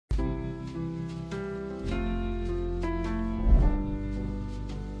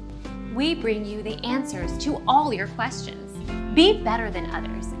we bring you the answers to all your questions. Be better than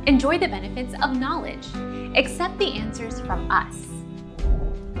others. Enjoy the benefits of knowledge. Accept the answers from us.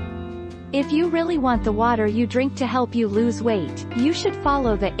 If you really want the water you drink to help you lose weight, you should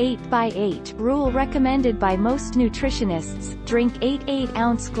follow the 8x8 rule recommended by most nutritionists. Drink 8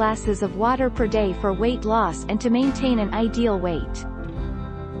 8-ounce glasses of water per day for weight loss and to maintain an ideal weight.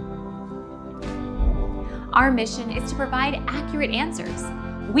 Our mission is to provide accurate answers.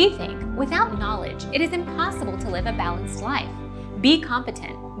 We think without knowledge, it is impossible to live a balanced life. Be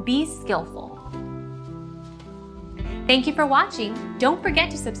competent, be skillful. Thank you for watching. Don't forget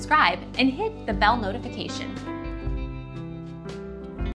to subscribe and hit the bell notification.